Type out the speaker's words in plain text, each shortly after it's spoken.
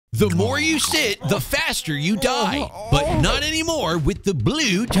The more you sit, the faster you die. But not anymore with the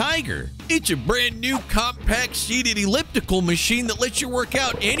BluTiger. It's a brand new compact seated elliptical machine that lets you work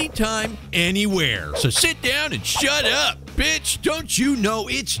out anytime, anywhere. So sit down and shut up. Bitch, don't you know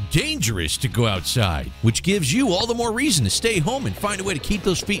it's dangerous to go outside? Which gives you all the more reason to stay home and find a way to keep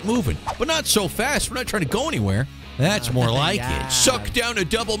those feet moving. But not so fast, we're not trying to go anywhere. That's more like it. Suck down a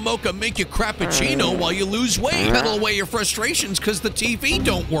double mocha, make you crappuccino while you lose weight. Pedal away your frustrations because the TV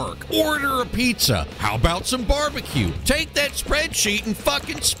don't work. Order a pizza. How about some barbecue? Take that spreadsheet and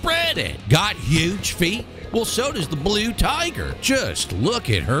fucking spread it. Got huge feet? Well, so does the BluTiger. Just look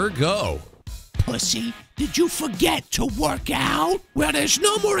at her go. Pussy, did you forget to work out? Well, there's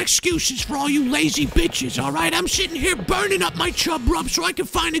no more excuses for all you lazy bitches, all right? I'm sitting here burning up my chub rub so I can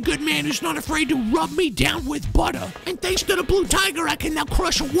find a good man who's not afraid to rub me down with butter. And thanks to the BluTiger, I can now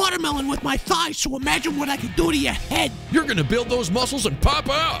crush a watermelon with my thighs, so imagine what I can do to your head. You're gonna build those muscles and pop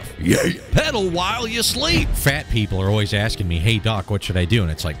off. Yeah. Pedal while you sleep. Fat people are always asking me, hey, doc, what should I do?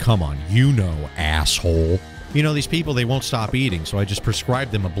 And it's like, come on, you know, asshole. You know, these people, they won't stop eating, so I just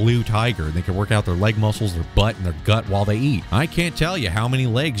prescribed them a BluTiger. They can work out their leg muscles, their butt, and their gut while they eat. I can't tell you how many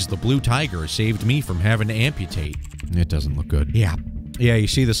legs the BluTiger has saved me from having to amputate. It doesn't look good. Yeah, you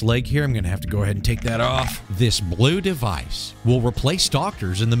see this leg here? I'm going to have to go ahead and take that off. This blue device will replace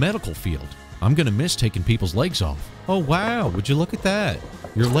doctors in the medical field. I'm going to miss taking people's legs off. Oh, wow, would you look at that?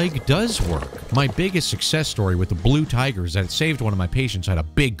 Your leg does work. My biggest success story with the BluTiger is that it saved one of my patients had a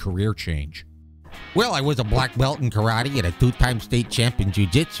big career change. Well, I was a black belt in karate and a two-time state champ in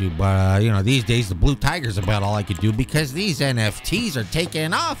jiu-jitsu, but, you know, these days the BluTiger's about all I could do because these NFTs are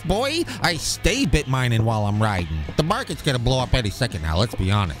taking off, boy. I stay bitmining while I'm riding. The market's gonna blow up any second now, let's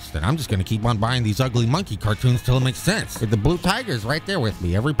be honest, and I'm just gonna keep on buying these ugly monkey cartoons till it makes sense. The BluTiger's right there with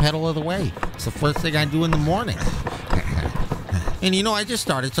me every pedal of the way. It's the first thing I do in the morning. And you know, I just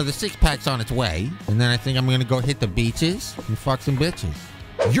started, so the six-pack's on its way, and then I think I'm gonna go hit the beaches and fuck some bitches.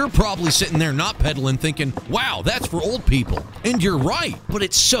 You're probably sitting there not pedaling thinking, wow, that's for old people. And you're right, but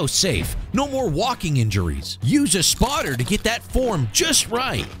it's so safe. No more walking injuries. Use a spotter to get that form just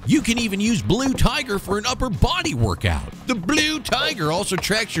right. You can even use BluTiger for an upper body workout. The BluTiger also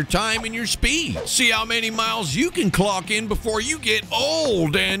tracks your time and your speed. See how many miles you can clock in before you get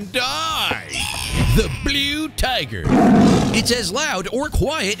old and die. The BluTiger. It's as loud or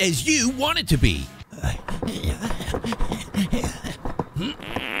quiet as you want it to be.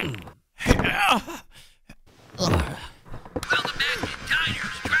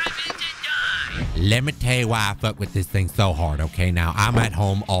 Let me tell you why I fuck with this thing so hard, okay? Now, I'm at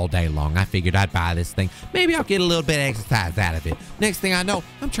home all day long. I figured I'd buy this thing. Maybe I'll get a little bit of exercise out of it. Next thing I know,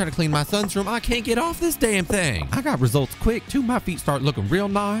 I'm trying to clean my son's room. I can't get off this damn thing. I got results quick, too. My feet start looking real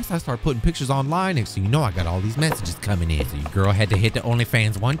nice. I start putting pictures online. Next thing you know, I got all these messages coming in. So your girl had to hit the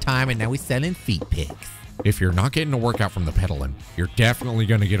OnlyFans one time, and now we're selling feet pics. If you're not getting a workout from the pedaling, you're definitely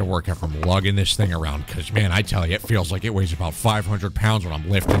going to get a workout from lugging this thing around because, man, I tell you, it feels like it weighs about 500 pounds when I'm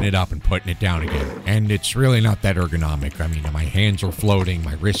lifting it up and putting it down again. And it's really not that ergonomic. I mean, my hands are floating,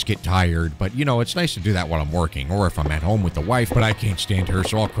 my wrists get tired, but, you know, it's nice to do that while I'm working or if I'm at home with the wife, but I can't stand her,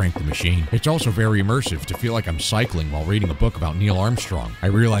 so I'll crank the machine. It's also very immersive to feel like I'm cycling while reading a book about Neil Armstrong. I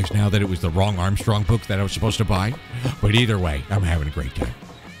realize now that it was the wrong Armstrong book that I was supposed to buy, but either way, I'm having a great time.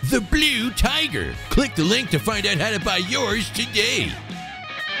 The BluTiger. Click the link to find out how to buy yours today.